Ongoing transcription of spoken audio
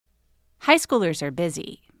High schoolers are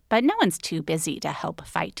busy, but no one's too busy to help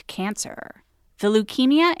fight cancer. The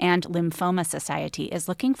Leukemia and Lymphoma Society is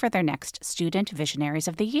looking for their next Student Visionaries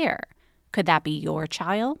of the Year. Could that be your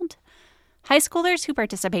child? High schoolers who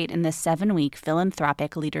participate in this 7-week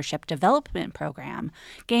philanthropic leadership development program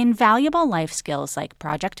gain valuable life skills like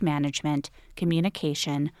project management,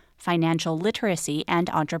 communication, financial literacy, and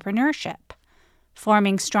entrepreneurship.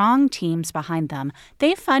 Forming strong teams behind them,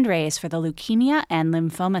 they fundraise for the Leukemia and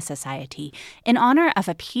Lymphoma Society in honor of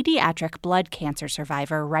a pediatric blood cancer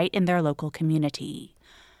survivor right in their local community.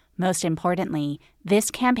 Most importantly,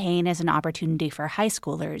 this campaign is an opportunity for high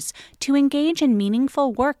schoolers to engage in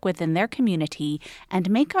meaningful work within their community and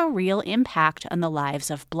make a real impact on the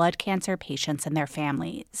lives of blood cancer patients and their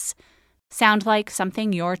families. Sound like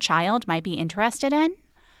something your child might be interested in?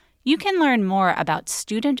 You can learn more about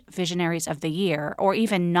Student Visionaries of the Year or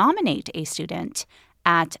even nominate a student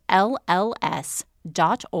at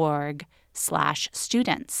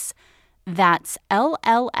lls.org/students. That's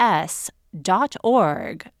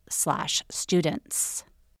lls.org/students.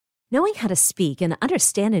 Knowing how to speak and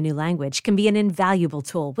understand a new language can be an invaluable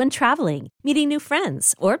tool when traveling, meeting new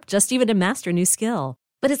friends, or just even to master a new skill.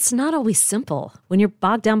 But it's not always simple when you're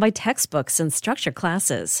bogged down by textbooks and structured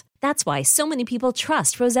classes. That's why so many people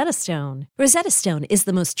trust Rosetta Stone. Rosetta Stone is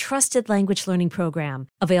the most trusted language learning program,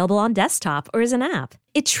 available on desktop or as an app.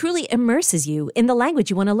 It truly immerses you in the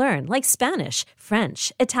language you want to learn, like Spanish,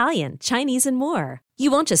 French, Italian, Chinese, and more.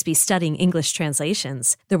 You won't just be studying English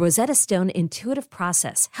translations. The Rosetta Stone intuitive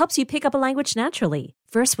process helps you pick up a language naturally,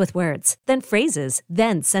 first with words, then phrases,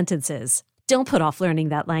 then sentences. Don't put off learning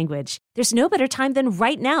that language. There's no better time than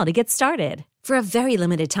right now to get started. For a very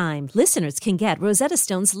limited time, listeners can get Rosetta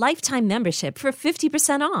Stone's lifetime membership for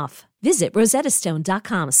 50% off. Visit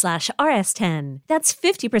rosettastone.com/rs10. That's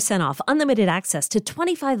 50% off unlimited access to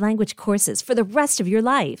 25 language courses for the rest of your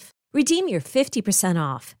life. Redeem your 50%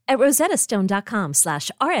 off at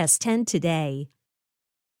rosettastone.com/rs10 today.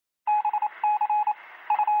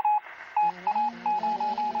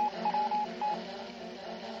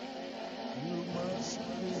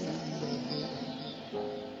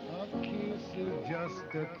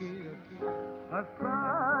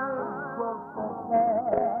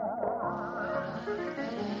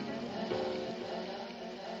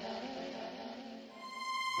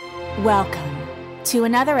 Welcome to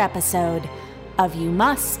another episode of You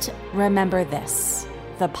Must Remember This,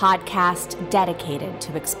 the podcast dedicated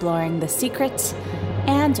to exploring the secret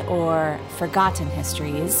and/or forgotten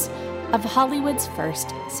histories of Hollywood's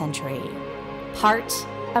first century, part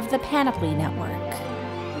of the Panoply Network.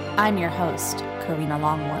 I'm your host, Karina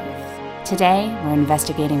Longworth. Today, we're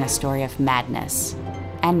investigating a story of madness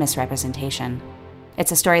and misrepresentation.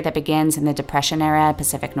 It's a story that begins in the Depression-era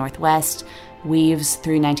Pacific Northwest, weaves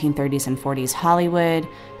through 1930s and 40s Hollywood,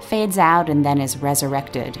 fades out, and then is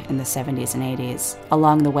resurrected in the 70s and 80s.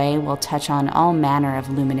 Along the way, we'll touch on all manner of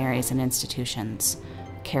luminaries and institutions.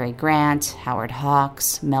 Cary Grant, Howard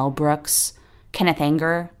Hawks, Mel Brooks, Kenneth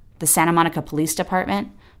Anger, the Santa Monica Police Department,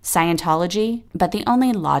 Scientology, but the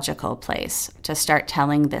only logical place to start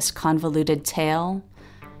telling this convoluted tale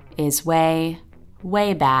is way,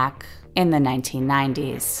 way back in the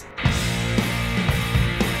 1990s.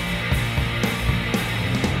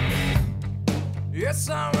 Yes,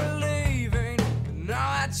 I'm relieving,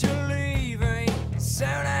 now that you're leaving,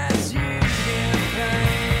 soon as you get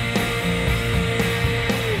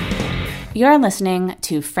paid. You're listening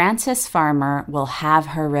to Frances Farmer Will Have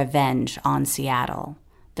Her Revenge on Seattle,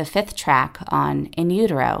 the 5th track on In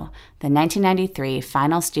Utero, the 1993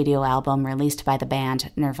 final studio album released by the band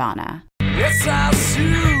Nirvana. Yes, I'm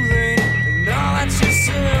soothing, now that you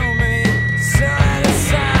sue me, so that it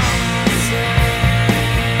sounds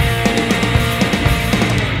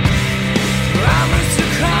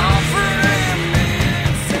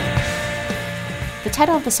The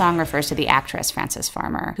title of the song refers to the actress Frances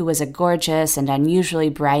Farmer, who was a gorgeous and unusually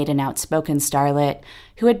bright and outspoken starlet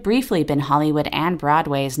who had briefly been Hollywood and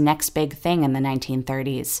Broadway's next big thing in the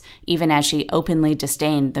 1930s, even as she openly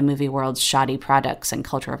disdained the movie world's shoddy products and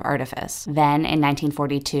culture of artifice. Then, in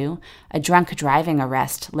 1942, a drunk driving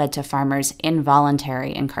arrest led to Farmer's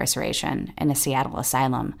involuntary incarceration in a Seattle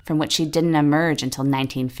asylum, from which she didn't emerge until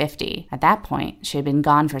 1950. At that point, she had been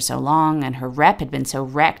gone for so long, and her rep had been so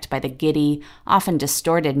wrecked by the giddy, often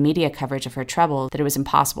distorted media coverage of her trouble that it was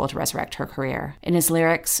impossible to resurrect her career. In his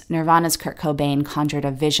lyrics, Nirvana's Kurt Cobain conjured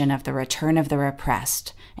a vision of the return of the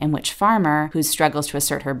repressed, in which Farmer, whose struggles to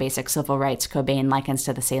assert her basic civil rights Cobain likens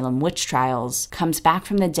to the Salem witch trials, comes back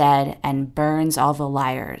from the dead and burns all the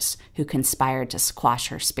liars who conspired to squash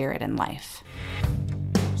her spirit and life.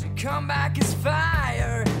 So come back as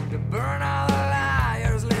fire to burn all the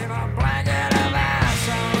liars, leave our blank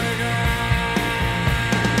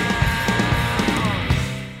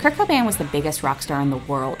Kurt Cobain was the biggest rock star in the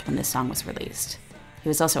world when this song was released. He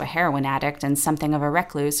was also a heroin addict and something of a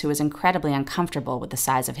recluse who was incredibly uncomfortable with the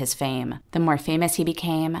size of his fame. The more famous he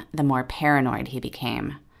became, the more paranoid he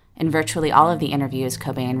became. In virtually all of the interviews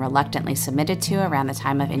Cobain reluctantly submitted to around the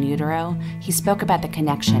time of In Utero, he spoke about the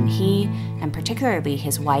connection he, and particularly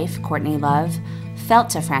his wife, Courtney Love, felt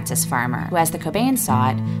to Frances Farmer, who, as the Cobains saw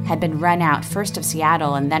it, had been run out first of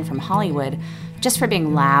Seattle and then from Hollywood just for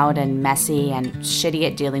being loud and messy and shitty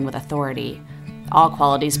at dealing with authority. All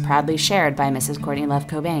qualities proudly shared by Mrs. Courtney Love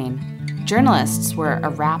Cobain. Journalists were a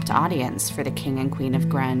rapt audience for the king and queen of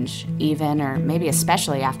grunge, even or maybe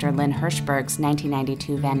especially after Lynn Hirschberg's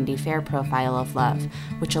 1992 Vanity Fair profile of Love,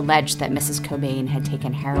 which alleged that Mrs. Cobain had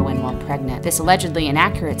taken heroin while pregnant. This allegedly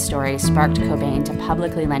inaccurate story sparked Cobain to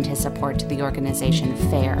publicly lend his support to the organization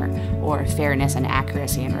FAIR, or Fairness and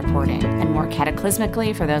Accuracy in Reporting. And more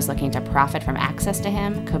cataclysmically, for those looking to profit from access to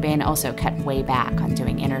him, Cobain also cut way back on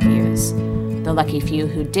doing interviews. The lucky few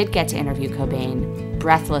who did get to interview Cobain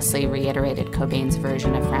breathlessly reiterated Cobain's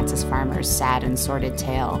version of Frances Farmer's sad and sordid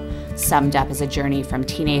tale, summed up as a journey from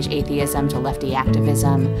teenage atheism to lefty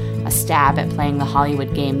activism, a stab at playing the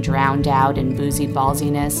Hollywood game drowned out in boozy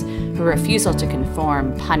ballsiness, her refusal to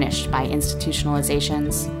conform punished by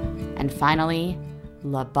institutionalizations, and finally,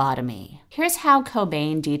 lobotomy. Here's how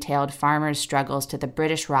Cobain detailed Farmer's struggles to the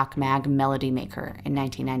British rock mag Melody Maker in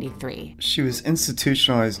 1993. She was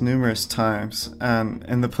institutionalized numerous times, and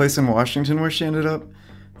in the place in Washington where she ended up,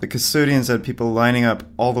 the custodians had people lining up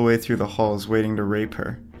all the way through the halls waiting to rape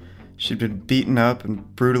her. She'd been beaten up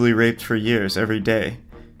and brutally raped for years, every day.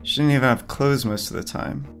 She didn't even have clothes most of the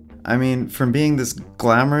time. I mean, from being this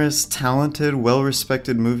glamorous, talented,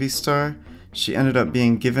 well-respected movie star, she ended up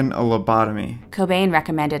being given a lobotomy. Cobain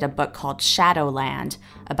recommended a book called Shadowland,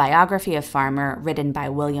 a biography of Farmer written by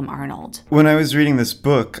William Arnold. When I was reading this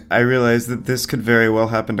book, I realized that this could very well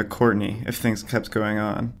happen to Courtney if things kept going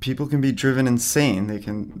on. People can be driven insane. They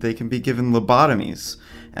can be given lobotomies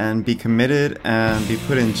and be committed and be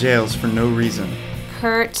put in jails for no reason.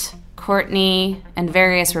 Kurt, Courtney, and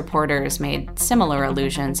various reporters made similar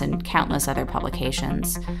allusions in countless other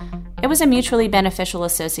publications. It was a mutually beneficial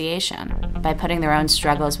association. By putting their own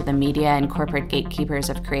struggles with the media and corporate gatekeepers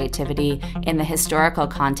of creativity in the historical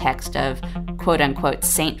context of quote-unquote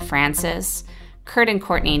St. Francis, Kurt and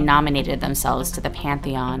Courtney nominated themselves to the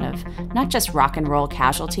pantheon of not just rock and roll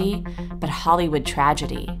casualty, but Hollywood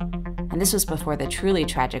tragedy. And this was before the truly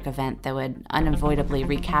tragic event that would unavoidably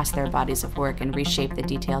recast their bodies of work and reshape the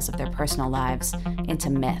details of their personal lives into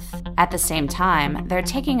myth. At the same time, their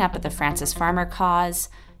taking up of the Frances Farmer cause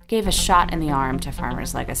gave a shot in the arm to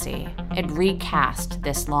Farmer's legacy. It recast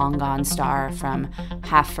this long-gone star from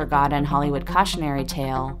half-forgotten Hollywood cautionary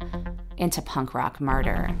tale into punk rock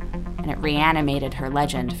martyr, and it reanimated her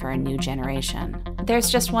legend for a new generation. There's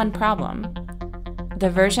just one problem. The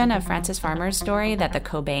version of Frances Farmer's story that the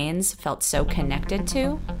Cobains felt so connected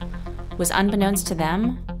to was, unbeknownst to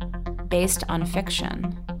them, based on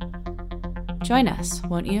fiction. Join us,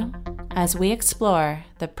 won't you, as we explore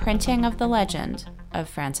the printing of the legend of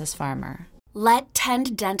Frances Farmer. Let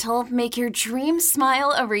Tend Dental make your dream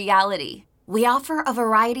smile a reality. We offer a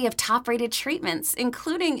variety of top-rated treatments,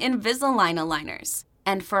 including Invisalign aligners.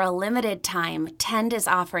 And for a limited time, Tend is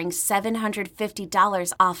offering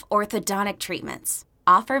 $750 off orthodontic treatments.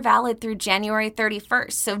 Offer valid through January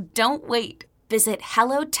 31st, so don't wait. Visit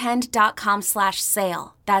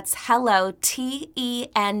hellotend.com/sale. That's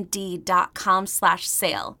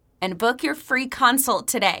hellotend.com/sale. And book your free consult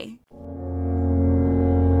today.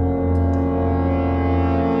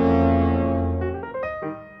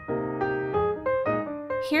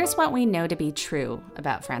 Here's what we know to be true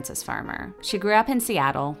about Frances Farmer. She grew up in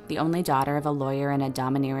Seattle, the only daughter of a lawyer and a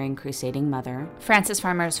domineering, crusading mother. Frances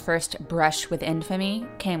Farmer's first brush with infamy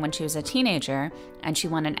came when she was a teenager, and she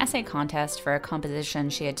won an essay contest for a composition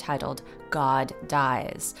she had titled God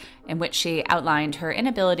Dies, in which she outlined her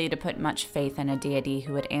inability to put much faith in a deity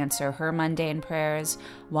who would answer her mundane prayers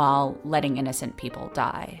while letting innocent people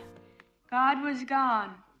die. God was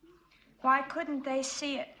gone. Why couldn't they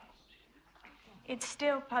see it? It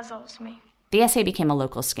still puzzles me. The essay became a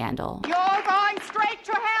local scandal. You're going straight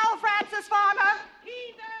to hell, Frances Farmer!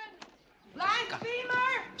 Heathen!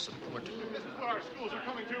 Blasphemer! Support. Our schools are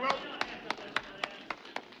coming too well.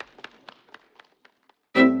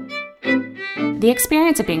 The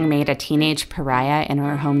experience of being made a teenage pariah in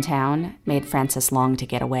her hometown made Frances long to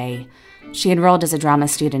get away. She enrolled as a drama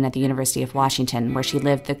student at the University of Washington, where she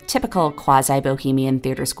lived the typical quasi-bohemian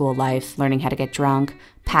theater school life, learning how to get drunk,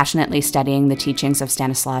 passionately studying the teachings of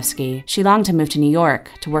Stanislavski. She longed to move to New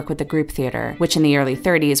York to work with the group theater, which in the early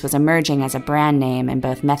 30s was emerging as a brand name in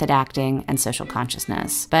both method acting and social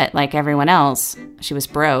consciousness. But like everyone else, she was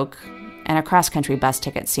broke, and a cross-country bus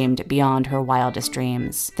ticket seemed beyond her wildest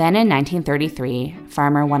dreams. Then in 1933,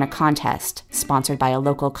 Farmer won a contest sponsored by a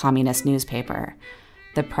local communist newspaper.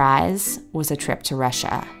 The prize was a trip to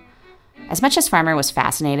Russia. As much as Farmer was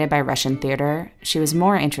fascinated by Russian theater, she was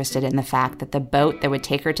more interested in the fact that the boat that would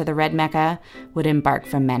take her to the Red Mecca would embark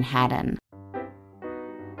from Manhattan.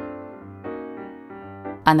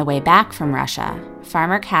 On the way back from Russia,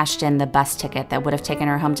 Farmer cashed in the bus ticket that would have taken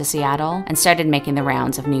her home to Seattle and started making the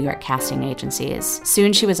rounds of New York casting agencies.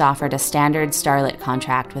 Soon she was offered a standard starlet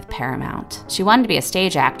contract with Paramount. She wanted to be a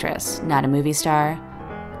stage actress, not a movie star,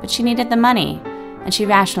 but she needed the money, and she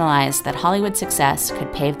rationalized that Hollywood success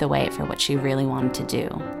could pave the way for what she really wanted to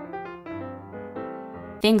do.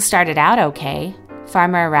 Things started out okay.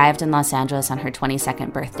 Farmer arrived in Los Angeles on her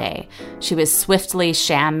 22nd birthday. She was swiftly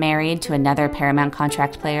sham married to another Paramount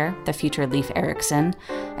contract player, the future Leif Erikson,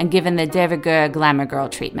 and given the de rigueur glamour girl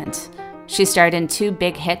treatment. She starred in 2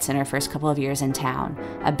 big hits in her first couple of years in town,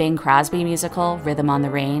 a Bing Crosby musical, Rhythm on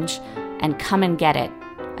the Range, and Come and Get It,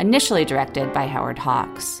 initially directed by Howard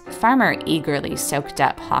Hawks. Farmer eagerly soaked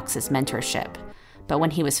up Hawks' mentorship, but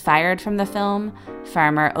when he was fired from the film,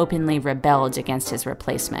 Farmer openly rebelled against his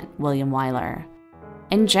replacement, William Wyler.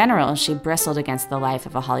 In general, she bristled against the life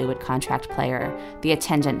of a Hollywood contract player, the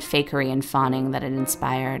attendant fakery and fawning that it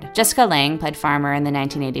inspired. Jessica Lange played Farmer in the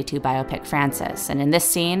 1982 biopic Frances, and in this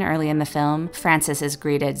scene, early in the film, Frances is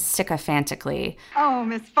greeted sycophantically. Oh,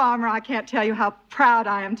 Miss Farmer, I can't tell you how proud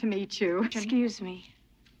I am to meet you. Excuse me.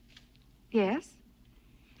 Yes?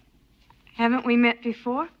 Haven't we met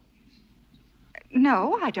before?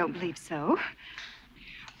 No, I don't believe so.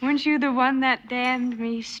 Weren't you the one that damned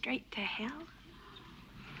me straight to hell?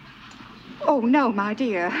 Oh, no, my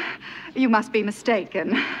dear. You must be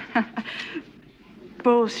mistaken.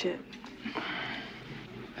 Bullshit.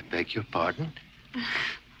 I beg your pardon?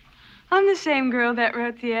 I'm the same girl that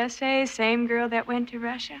wrote the essay, same girl that went to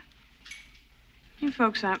Russia. You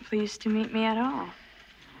folks aren't pleased to meet me at all.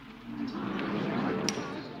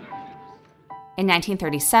 In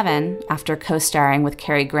 1937, after co-starring with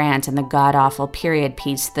Cary Grant in the god-awful period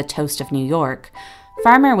piece The Toast of New York,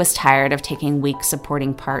 Farmer was tired of taking weak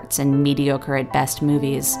supporting parts in mediocre at best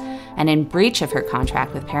movies, and in breach of her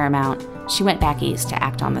contract with Paramount, she went back east to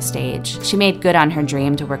act on the stage. She made good on her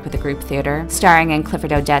dream to work with the group theater, starring in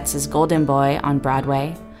Clifford Odets' Golden Boy on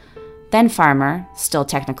Broadway. Then Farmer, still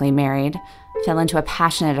technically married, fell into a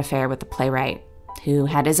passionate affair with the playwright, who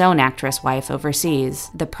had his own actress wife overseas.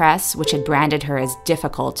 The press, which had branded her as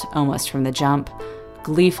difficult almost from the jump,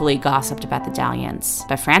 gleefully gossiped about the dalliance.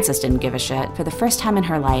 But Frances didn't give a shit. For the first time in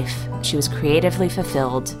her life, she was creatively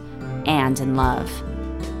fulfilled and in love.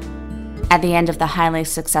 At the end of the highly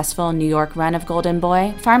successful New York run of Golden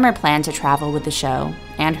Boy, Farmer planned to travel with the show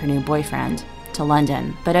and her new boyfriend to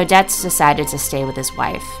London. But Odets decided to stay with his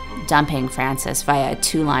wife, dumping Frances via a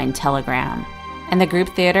 2-line telegram. And the group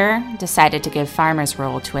theater decided to give Farmer's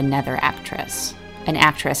role to another actress, an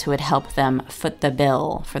actress who would help them foot the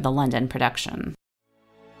bill for the London production.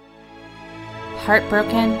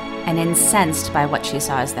 Heartbroken and incensed by what she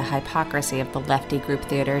saw as the hypocrisy of the lefty group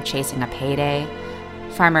theater chasing a payday,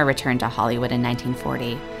 Farmer returned to Hollywood in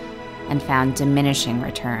 1940 and found diminishing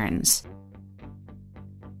returns.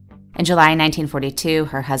 In July 1942,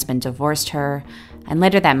 her husband divorced her, and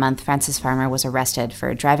later that month, Frances Farmer was arrested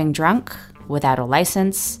for driving drunk, without a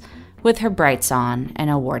license, with her brights on in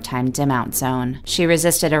a wartime dim-out zone. She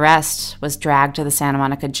resisted arrest, was dragged to the Santa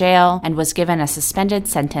Monica jail, and was given a suspended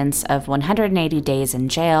sentence of 180 days in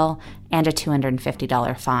jail and a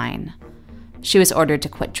 $250 fine. She was ordered to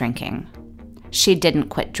quit drinking. She didn't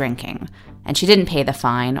quit drinking, and she didn't pay the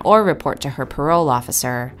fine or report to her parole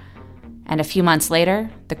officer, and a few months later,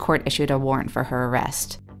 the court issued a warrant for her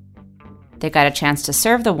arrest. They got a chance to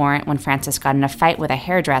serve the warrant when Frances got in a fight with a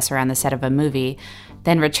hairdresser on the set of a movie,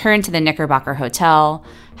 then returned to the Knickerbocker Hotel,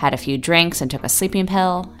 had a few drinks and took a sleeping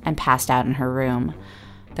pill, and passed out in her room.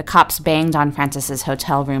 The cops banged on Frances's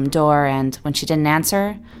hotel room door and, when she didn't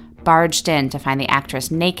answer, barged in to find the actress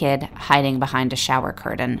naked, hiding behind a shower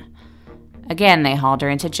curtain. Again, they hauled her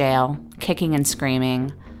into jail, kicking and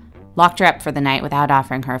screaming, locked her up for the night without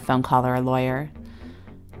offering her a phone call or a lawyer.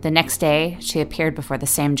 The next day, she appeared before the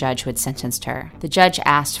same judge who had sentenced her. The judge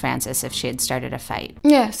asked Frances if she had started a fight.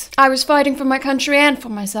 Yes, I was fighting for my country and for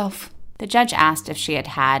myself. The judge asked if she had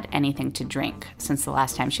had anything to drink since the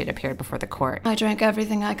last time she had appeared before the court. I drank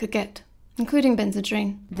everything I could get. including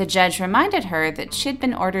Benzedrine. The judge reminded her that she'd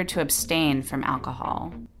been ordered to abstain from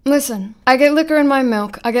alcohol. Listen, I get liquor in my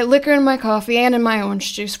milk, I get liquor in my coffee, and in my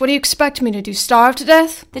orange juice. What do you expect me to do, starve to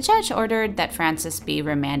death? The judge ordered that Frances be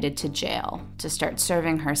remanded to jail to start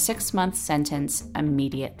serving her 6-month sentence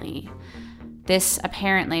immediately. This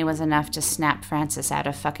apparently was enough to snap Frances out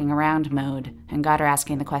of fucking around mode and got her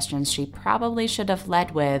asking the questions she probably should have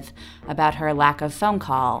led with about her lack of phone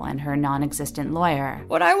call and her non-existent lawyer.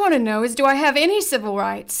 What I want to know is, do I have any civil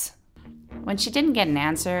rights? When she didn't get an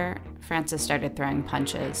answer, Frances started throwing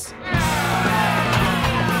punches.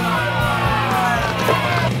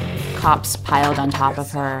 Cops piled on top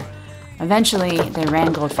of her. Eventually, they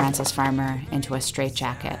wrangled Frances Farmer into a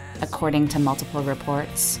straitjacket. According to multiple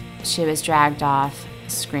reports, she was dragged off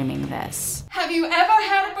screaming this. Have you ever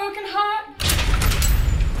had a broken heart?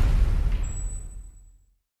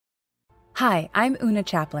 Hi, I'm Una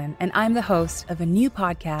Chaplin, and I'm the host of a new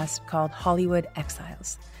podcast called Hollywood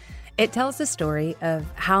Exiles. It tells the story of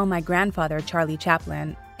how my grandfather, Charlie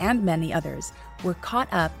Chaplin, and many others were caught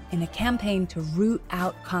up in a campaign to root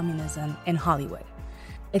out communism in Hollywood.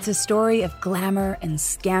 It's a story of glamour and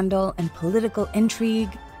scandal and political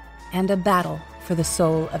intrigue and a battle for the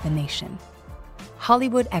soul of a nation.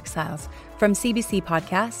 Hollywood Exiles from CBC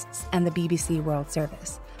Podcasts and the BBC World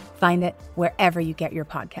Service. Find it wherever you get your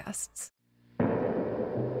podcasts.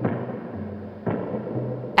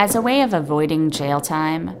 As a way of avoiding jail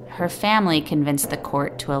time, her family convinced the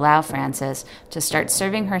court to allow Frances to start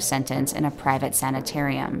serving her sentence in a private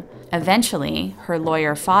sanitarium. Eventually, her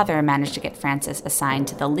lawyer father managed to get Frances assigned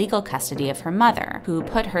to the legal custody of her mother, who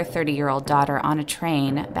put her 30-year-old daughter on a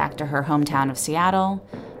train back to her hometown of Seattle,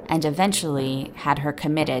 and eventually had her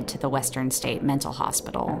committed to the Western State Mental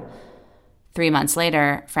Hospital. 3 months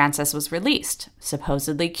later, Frances was released,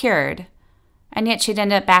 supposedly cured. And yet she'd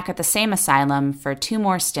end up back at the same asylum for 2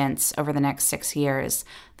 more stints over the next 6 years,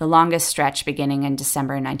 the longest stretch beginning in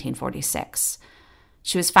December 1946.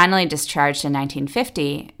 She was finally discharged in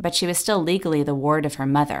 1950, but she was still legally the ward of her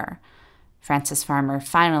mother. Frances Farmer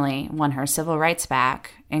finally won her civil rights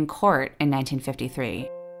back in court in 1953.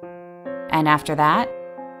 And after that,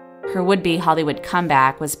 her would-be Hollywood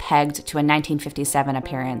comeback was pegged to a 1957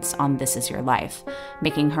 appearance on This Is Your Life,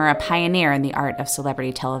 making her a pioneer in the art of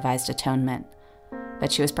celebrity televised atonement.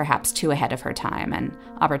 But she was perhaps too ahead of her time, and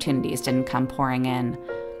opportunities didn't come pouring in.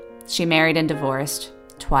 She married and divorced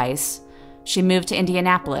twice. She moved to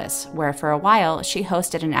Indianapolis, where for a while she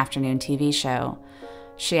hosted an afternoon TV show.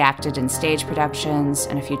 She acted in stage productions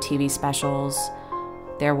and a few TV specials.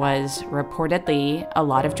 There was reportedly a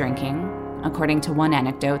lot of drinking. According to one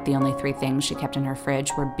anecdote, the only 3 things she kept in her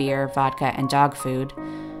fridge were beer, vodka, and dog food,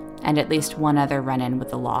 and at least one other run-in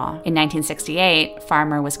with the law. In 1968,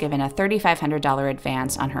 Farmer was given a $3,500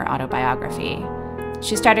 advance on her autobiography.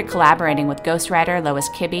 She started collaborating with ghostwriter Lois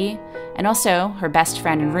Kibbe, and also her best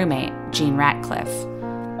friend and roommate, Jean Ratcliffe.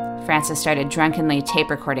 Frances started drunkenly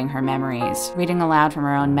tape-recording her memories, reading aloud from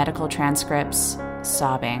her own medical transcripts,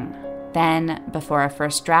 sobbing. Then, before a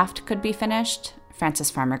first draft could be finished,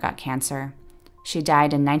 Frances Farmer got cancer. She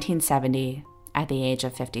died in 1970 at the age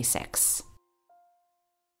of 56.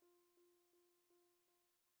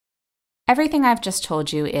 Everything I've just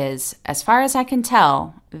told you is, as far as I can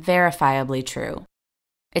tell, verifiably true.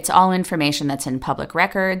 It's all information that's in public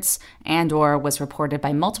records and/or was reported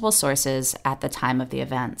by multiple sources at the time of the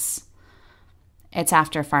events. It's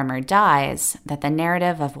after Farmer dies that the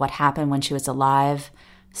narrative of what happened when she was alive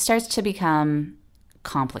starts to become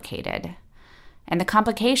complicated. And the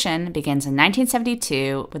complication begins in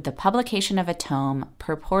 1972 with the publication of a tome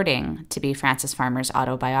purporting to be Frances Farmer's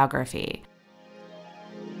autobiography.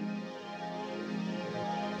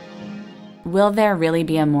 Will There Really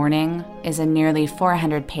Be a Morning is a nearly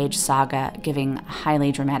 400-page saga giving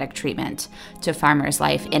highly dramatic treatment to Farmer's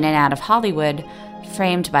life in and out of Hollywood,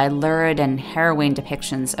 framed by lurid and harrowing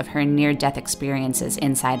depictions of her near-death experiences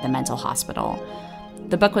inside the mental hospital.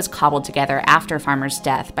 The book was cobbled together after Farmer's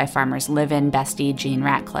death by Farmer's live-in bestie, Jean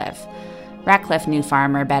Ratcliffe. Ratcliffe knew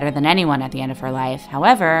Farmer better than anyone at the end of her life.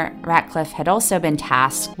 However, Ratcliffe had also been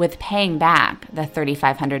tasked with paying back the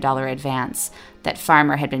 $3,500 advance that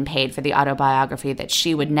Farmer had been paid for the autobiography that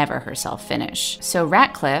she would never herself finish. So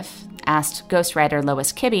Ratcliffe asked ghostwriter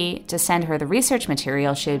Lois Kibbe to send her the research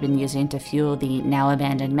material she had been using to fuel the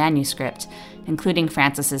now-abandoned manuscript, including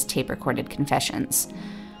Frances's tape-recorded confessions.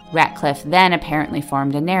 Ratcliffe then apparently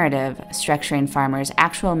formed a narrative, structuring Farmer's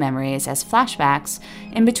actual memories as flashbacks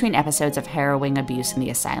in between episodes of harrowing abuse in the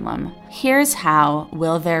asylum. Here's how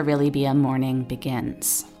Will There Really Be a Morning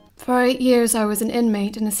begins. For 8 years I was an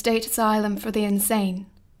inmate in a state asylum for the insane.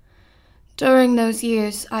 During those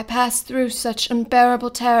years, I passed through such unbearable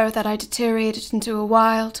terror that I deteriorated into a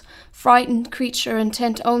wild, frightened creature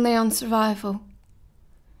intent only on survival.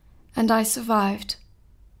 And I survived.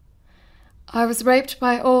 I was raped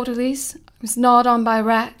by orderlies, I was gnawed on by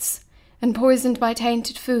rats, and poisoned by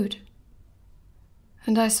tainted food.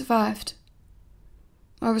 And I survived.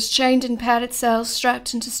 I was chained in padded cells,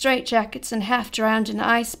 strapped into straitjackets, and half drowned in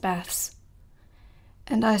ice baths.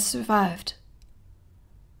 And I survived.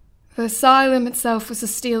 The asylum itself was a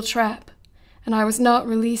steel trap, and I was not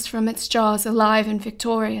released from its jaws alive and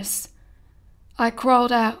victorious. I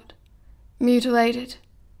crawled out, mutilated,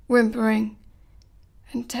 whimpering,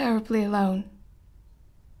 and terribly alone.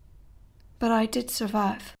 But I did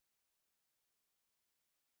survive.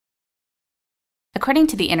 According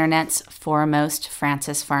to the internet's foremost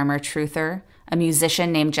Frances Farmer truther, a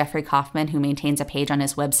musician named Jeffrey Kaufman who maintains a page on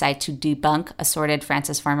his website to debunk assorted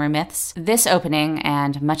Frances Farmer myths, this opening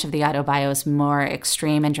and much of the autobio's more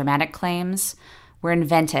extreme and dramatic claims were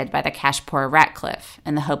invented by the cash-poor Ratcliffe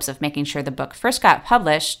in the hopes of making sure the book first got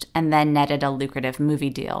published and then netted a lucrative movie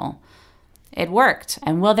deal. It worked,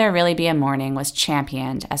 and Will There Really Be a Morning was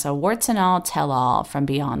championed as a warts-and-all tell-all from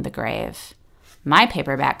beyond the grave. My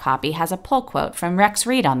paperback copy has a pull quote from Rex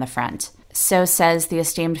Reed on the front. So says the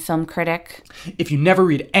esteemed film critic. If you never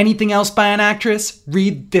read anything else by an actress,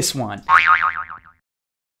 read this one.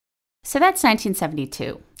 So that's 1972.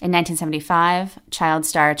 In 1975, child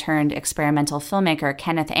star turned experimental filmmaker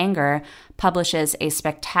Kenneth Anger publishes a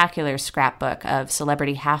spectacular scrapbook of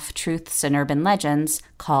celebrity half-truths and urban legends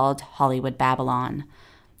called Hollywood Babylon.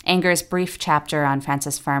 Anger's brief chapter on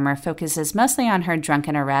Frances Farmer focuses mostly on her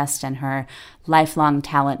drunken arrest and her lifelong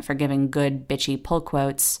talent for giving good, bitchy pull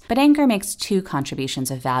quotes, but Anger makes two contributions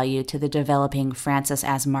of value to the developing Frances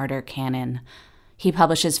as martyr canon. He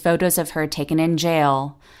publishes photos of her taken in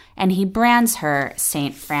jail, and he brands her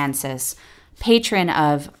St. Francis, patron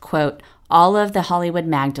of, quote, all of the Hollywood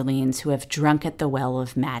Magdalenes who have drunk at the well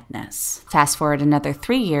of madness. Fast forward another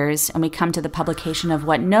 3 years, and we come to the publication of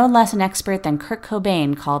what no less an expert than Kurt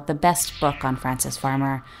Cobain called the best book on Frances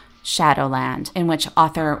Farmer, Shadowland, in which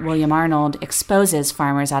author William Arnold exposes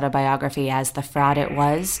Farmer's autobiography as the fraud it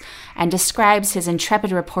was, and describes his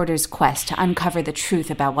intrepid reporter's quest to uncover the truth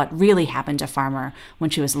about what really happened to Farmer when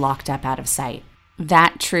she was locked up out of sight.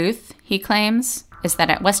 That truth, he claims, is that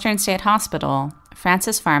at Western State Hospital,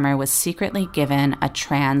 Frances Farmer was secretly given a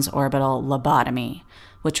transorbital lobotomy,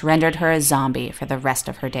 which rendered her a zombie for the rest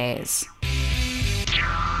of her days.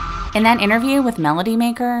 In that interview with Melody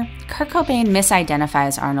Maker, Kurt Cobain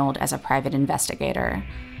misidentifies Arnold as a private investigator.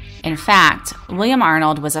 In fact, William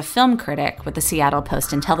Arnold was a film critic with the Seattle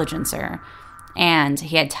Post-Intelligencer, and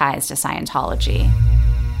he had ties to Scientology.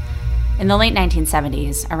 In the late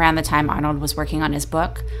 1970s, around the time Arnold was working on his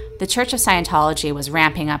book, the Church of Scientology was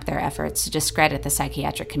ramping up their efforts to discredit the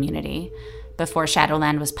psychiatric community. Before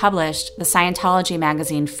Shadowland was published, the Scientology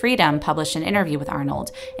magazine Freedom published an interview with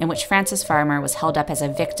Arnold in which Frances Farmer was held up as a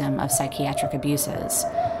victim of psychiatric abuses.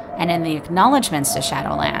 And in the acknowledgments to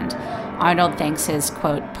Shadowland, Arnold thanks his,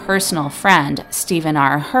 quote, personal friend, Stephen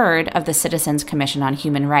R. Hurd of the Citizens Commission on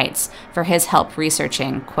Human Rights for his help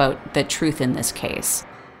researching, quote, the truth in this case.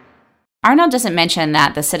 Arnold doesn't mention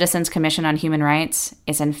that the Citizens Commission on Human Rights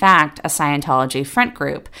is in fact a Scientology front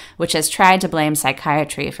group, which has tried to blame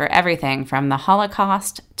psychiatry for everything from the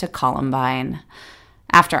Holocaust to Columbine.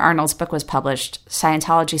 After Arnold's book was published,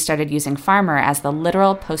 Scientology started using Farmer as the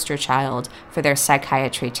literal poster child for their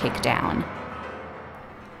psychiatry takedown.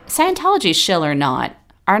 Scientology shill or not,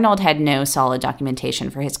 Arnold had no solid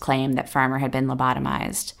documentation for his claim that Farmer had been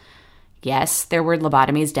lobotomized. Yes, there were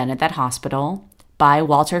lobotomies done at that hospital, by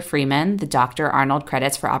Walter Freeman, the doctor Arnold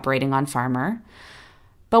credits for operating on Farmer.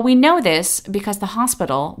 But we know this because the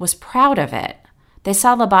hospital was proud of it. They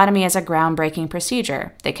saw lobotomy as a groundbreaking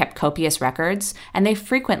procedure. They kept copious records, and they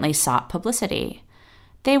frequently sought publicity.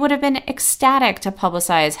 They would have been ecstatic to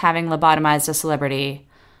publicize having lobotomized a celebrity,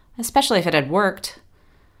 especially if it had worked.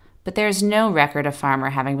 But there's no record of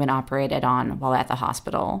Farmer having been operated on while at the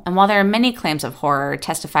hospital. And while there are many claims of horror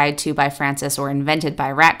testified to by Frances or invented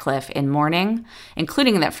by Ratcliffe in Mourning,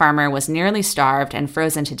 including that Farmer was nearly starved and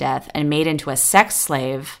frozen to death and made into a sex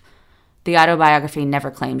slave, the autobiography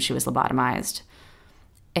never claimed she was lobotomized.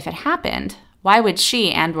 If it happened, why would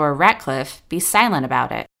she and/or Ratcliffe be silent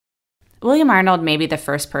about it? William Arnold may be the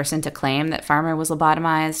first person to claim that Farmer was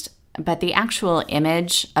lobotomized, but the actual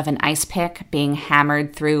image of an ice pick being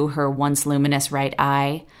hammered through her once luminous right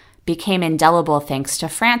eye became indelible thanks to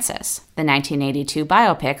Frances, the 1982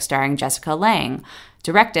 biopic starring Jessica Lange,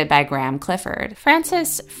 directed by Graham Clifford.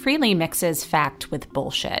 Frances freely mixes fact with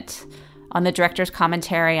bullshit. On the director's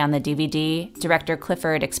commentary on the DVD, director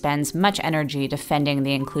Clifford expends much energy defending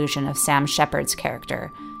the inclusion of Sam Shepard's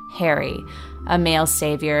character, Harry, a male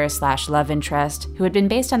savior/love interest who had been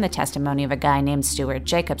based on the testimony of a guy named Stuart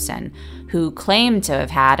Jacobson, who claimed to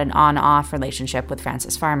have had an on-off relationship with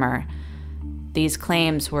Frances Farmer. These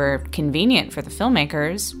claims were convenient for the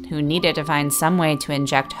filmmakers, who needed to find some way to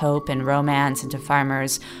inject hope and romance into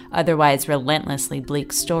Farmer's otherwise relentlessly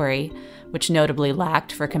bleak story, which notably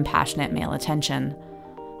lacked for compassionate male attention.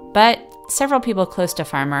 But several people close to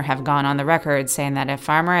Farmer have gone on the record saying that if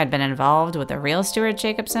Farmer had been involved with the real Stuart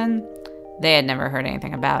Jacobson, they had never heard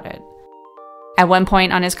anything about it. At one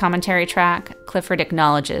point on his commentary track, Clifford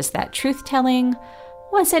acknowledges that truth-telling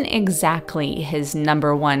wasn't exactly his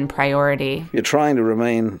number one priority. You're trying to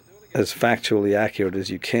remain as factually accurate as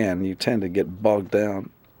you can. You tend to get bogged down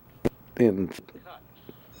in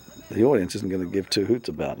the audience isn't going to give two hoots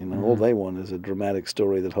about. All they want is a dramatic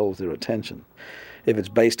story that holds their attention. If it's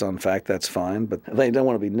based on fact, that's fine, but they don't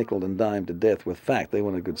want to be nickeled and dimed to death with fact. They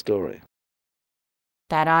want a good story.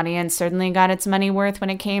 That audience certainly got its money worth when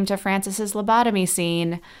it came to Frances's lobotomy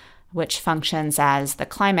scene, which functions as the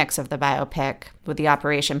climax of the biopic, with the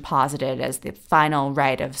operation posited as the final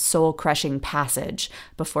rite of soul-crushing passage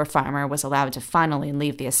before Farmer was allowed to finally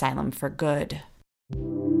leave the asylum for good.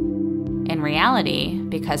 In reality,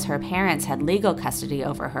 because her parents had legal custody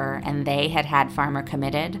over her and they had had Farmer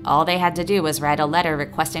committed, all they had to do was write a letter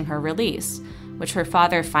requesting her release, which her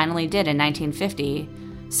father finally did in 1950,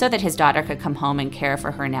 so that his daughter could come home and care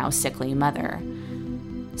for her now sickly mother.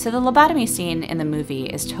 So the lobotomy scene in the movie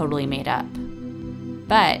is totally made up.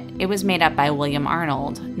 But it was made up by William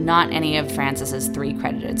Arnold, not any of Frances's 3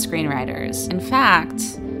 credited screenwriters. In fact,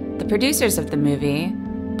 the producers of the movie,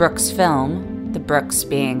 Brooks Film, the Brooks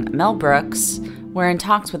being Mel Brooks, were in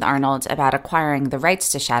talks with Arnold about acquiring the rights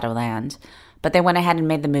to Shadowland, but they went ahead and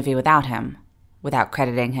made the movie without him, without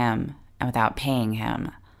crediting him, and without paying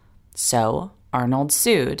him. So Arnold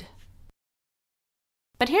sued.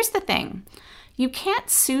 But here's the thing. You can't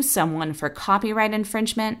sue someone for copyright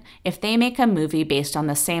infringement if they make a movie based on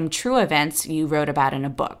the same true events you wrote about in a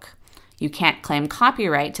book. You can't claim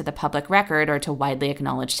copyright to the public record or to widely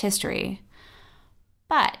acknowledged history.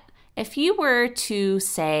 But if you were to,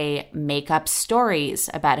 say, make up stories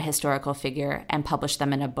about a historical figure and publish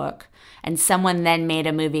them in a book, and someone then made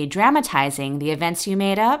a movie dramatizing the events you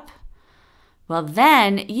made up, well,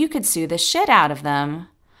 then you could sue the shit out of them.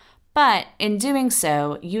 But in doing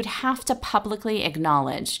so, you'd have to publicly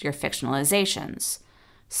acknowledge your fictionalizations.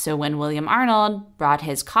 So when William Arnold brought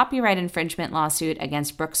his copyright infringement lawsuit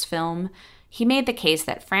against Brooks Film, he made the case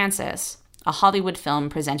that Frances, a Hollywood film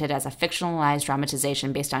presented as a fictionalized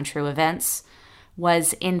dramatization based on true events,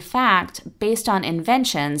 was in fact based on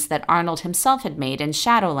inventions that Arnold himself had made in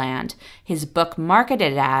Shadowland, his book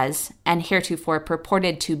marketed as, and heretofore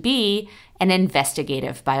purported to be, an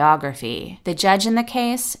investigative biography. The judge in the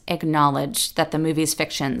case acknowledged that the movie's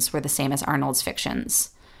fictions were the same as Arnold's fictions.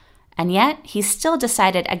 And yet, he still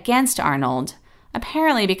decided against Arnold,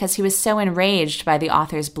 apparently because he was so enraged by the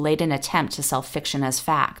author's blatant attempt to sell fiction as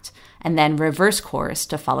fact, and then reverse course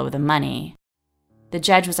to follow the money. The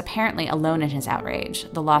judge was apparently alone in his outrage.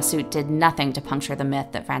 The lawsuit did nothing to puncture the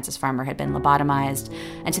myth that Frances Farmer had been lobotomized,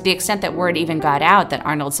 and to the extent that word even got out that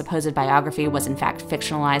Arnold's supposed biography was in fact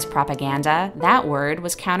fictionalized propaganda, that word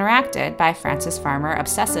was counteracted by Frances Farmer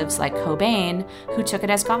obsessives like Cobain, who took it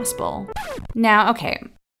as gospel. Now, okay,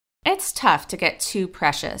 it's tough to get too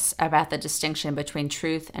precious about the distinction between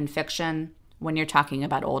truth and fiction when you're talking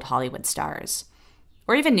about old Hollywood stars,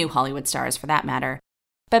 or even new Hollywood stars for that matter.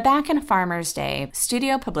 But back in Farmer's day,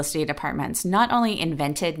 studio publicity departments not only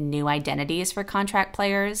invented new identities for contract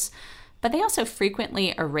players, but they also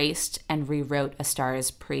frequently erased and rewrote a star's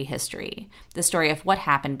prehistory, the story of what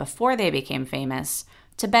happened before they became famous,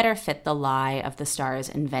 to better fit the lie of the star's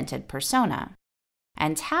invented persona.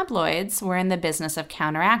 And tabloids were in the business of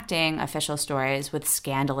counteracting official stories with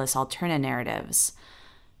scandalous alternate narratives.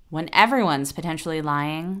 When everyone's potentially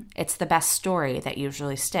lying, it's the best story that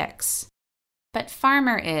usually sticks. But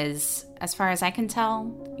Farmer is, as far as I can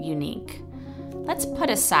tell, unique. Let's put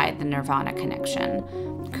aside the Nirvana connection.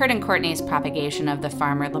 Kurt and Courtney's propagation of the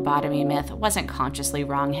Farmer lobotomy myth wasn't consciously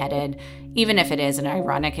wrong-headed, even if it is an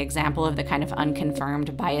ironic example of the kind of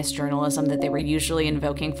unconfirmed biased journalism that they were usually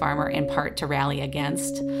invoking Farmer in part to rally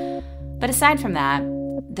against. But aside from that,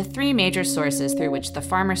 the 3 major sources through which the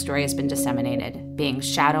Farmer story has been disseminated, being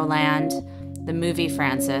Shadowland, the movie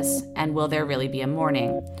Frances, and Will There Really Be a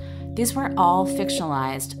Morning, These were all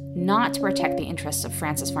fictionalized, not to protect the interests of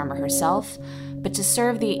Frances Farmer herself, but to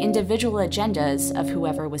serve the individual agendas of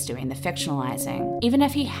whoever was doing the fictionalizing. Even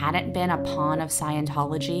if he hadn't been a pawn of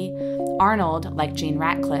Scientology, Arnold, like Gene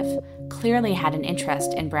Ratcliffe, clearly had an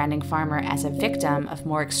interest in branding Farmer as a victim of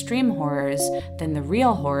more extreme horrors than the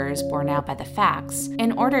real horrors borne out by the facts,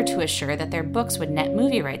 in order to assure that their books would net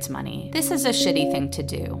movie rights money. This is a shitty thing to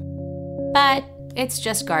do. But it's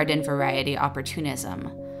just garden variety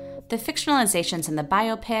opportunism. The fictionalizations in the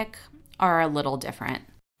biopic are a little different.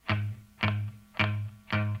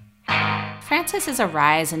 Frances is a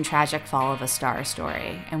rise and tragic fall of a star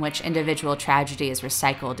story, in which individual tragedy is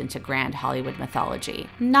recycled into grand Hollywood mythology,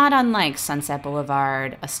 not unlike Sunset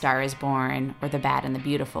Boulevard, A Star is Born, or The Bad and the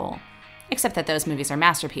Beautiful, except that those movies are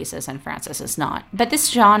masterpieces and Frances is not. But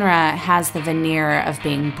this genre has the veneer of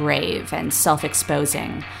being brave and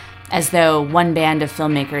self-exposing, as though one band of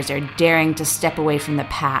filmmakers are daring to step away from the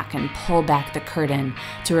pack and pull back the curtain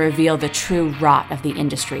to reveal the true rot of the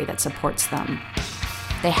industry that supports them.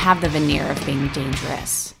 They have the veneer of being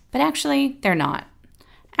dangerous. But actually, they're not.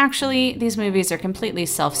 Actually, these movies are completely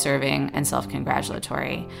self-serving and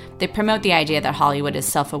self-congratulatory. They promote the idea that Hollywood is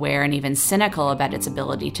self-aware and even cynical about its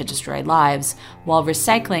ability to destroy lives, while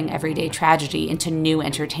recycling everyday tragedy into new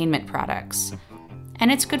entertainment products.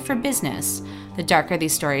 And it's good for business. The darker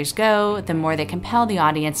these stories go, the more they compel the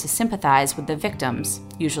audience to sympathize with the victims,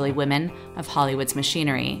 usually women, of Hollywood's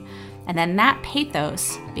machinery. And then that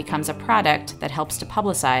pathos becomes a product that helps to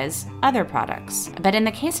publicize other products. But in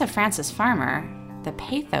the case of Frances Farmer, the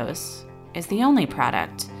pathos is the only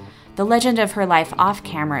product. The legend of her life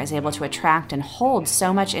off-camera is able to attract and hold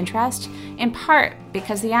so much interest, in part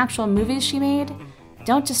because the actual movies she made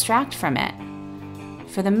don't distract from it.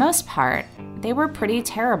 For the most part, they were pretty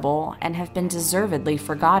terrible and have been deservedly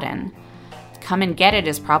forgotten. Come and Get It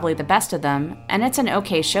is probably the best of them, and it's an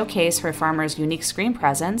okay showcase for Farmer's unique screen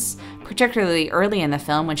presence, particularly early in the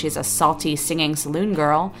film when she's a salty, singing saloon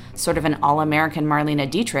girl, sort of an all-American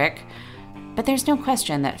Marlene Dietrich. But there's no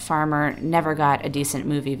question that Farmer never got a decent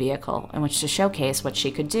movie vehicle in which to showcase what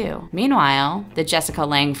she could do. Meanwhile, the Jessica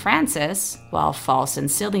Lange Frances, while false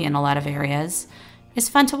and silly in a lot of areas, is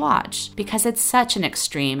fun to watch because it's such an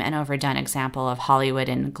extreme and overdone example of Hollywood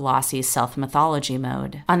in glossy self-mythology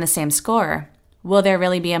mode. On the same score, will there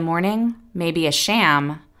really be a morning? Maybe a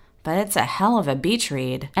sham, but it's a hell of a beach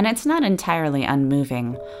read, and it's not entirely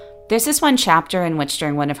unmoving. There's this one chapter in which,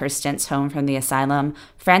 during one of her stints home from the asylum,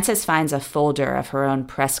 Frances finds a folder of her own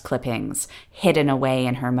press clippings hidden away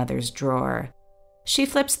in her mother's drawer. She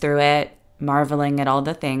flips through it, marveling at all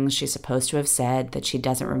the things she's supposed to have said that she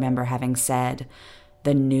doesn't remember having said.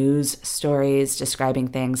 The news stories describing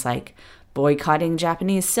things like boycotting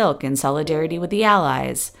Japanese silk in solidarity with the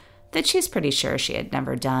Allies, that she's pretty sure she had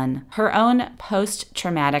never done. Her own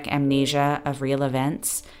post-traumatic amnesia of real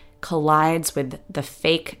events collides with the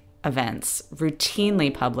fake events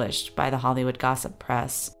routinely published by the Hollywood gossip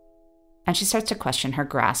press, and she starts to question her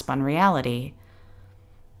grasp on reality.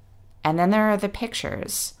 And then there are the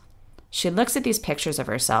pictures. She looks at these pictures of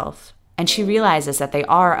herself, and she realizes that they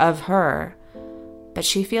are of her, but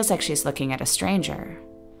she feels like she's looking at a stranger.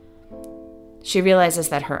 She realizes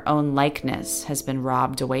that her own likeness has been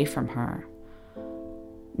robbed away from her.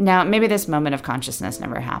 Now, maybe this moment of consciousness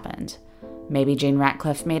never happened. Maybe Gene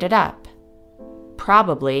Ratcliffe made it up.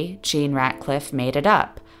 Probably Gene Ratcliffe made it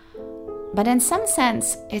up. But in some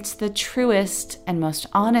sense, it's the truest and most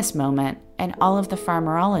honest moment in all of the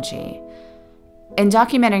Farmerology. In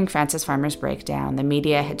documenting Frances Farmer's breakdown, the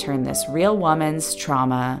media had turned this real woman's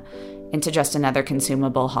trauma into just another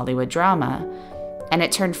consumable Hollywood drama, and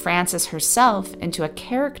it turned Frances herself into a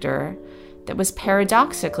character that was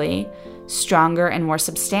paradoxically stronger and more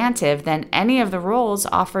substantive than any of the roles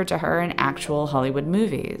offered to her in actual Hollywood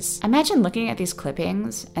movies. Imagine looking at these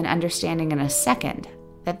clippings and understanding in a second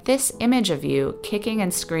that this image of you kicking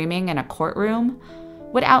and screaming in a courtroom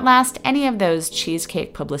would outlast any of those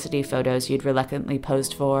cheesecake publicity photos you'd reluctantly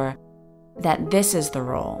posed for, that this is the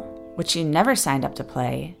role, which you never signed up to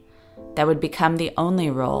play, that would become the only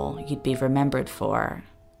role you'd be remembered for.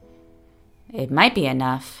 It might be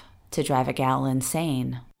enough to drive a gal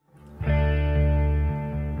insane.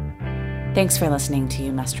 Thanks for listening to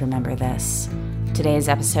You Must Remember This. Today's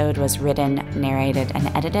episode was written, narrated, and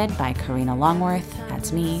edited by Karina Longworth,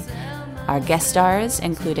 that's me. Our guest stars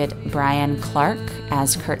included Brian Clark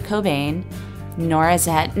as Kurt Cobain, Nora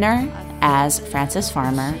Zettner as Frances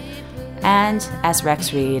Farmer, and as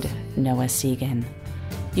Rex Reed, Noah Segan.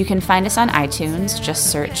 You can find us on iTunes. Just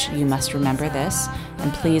search You Must Remember This,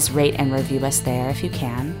 and please rate and review us there if you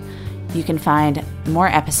can. You can find more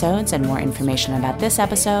episodes and more information about this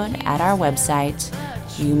episode at our website,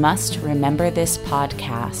 you must remember this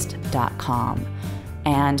podcast.com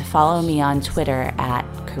and follow me on Twitter at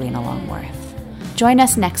Karina Longworth. Join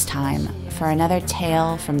us next time for another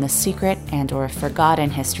tale from the secret and or forgotten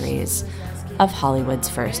histories of Hollywood's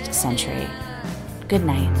first century. Good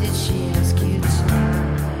night.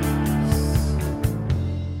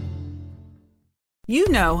 You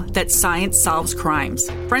know that science solves crimes.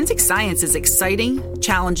 Forensic science is exciting,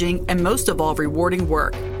 challenging, and most of all, rewarding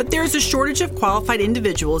work. But there's a shortage of qualified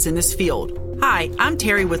individuals in this field. Hi, I'm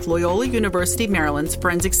Terry with Loyola University Maryland's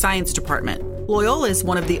Forensic Science Department. Loyola is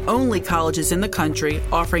one of the only colleges in the country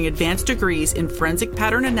offering advanced degrees in forensic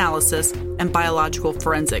pattern analysis and biological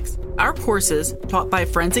forensics. Our courses, taught by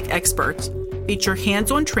forensic experts, feature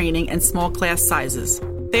hands-on training and small class sizes.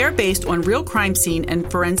 They are based on real crime scene and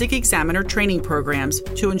forensic examiner training programs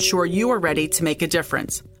to ensure you are ready to make a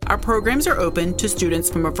difference. Our programs are open to students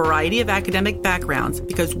from a variety of academic backgrounds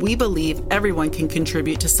because we believe everyone can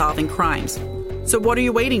contribute to solving crimes. So what are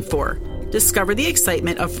you waiting for? Discover the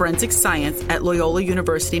excitement of forensic science at Loyola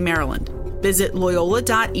University, Maryland. Visit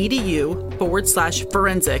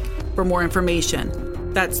loyola.edu/forensic for more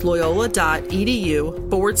information. That's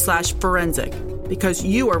loyola.edu/forensic because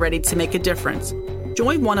you are ready to make a difference.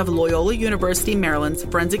 Join one of Loyola University Maryland's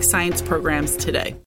forensic science programs today.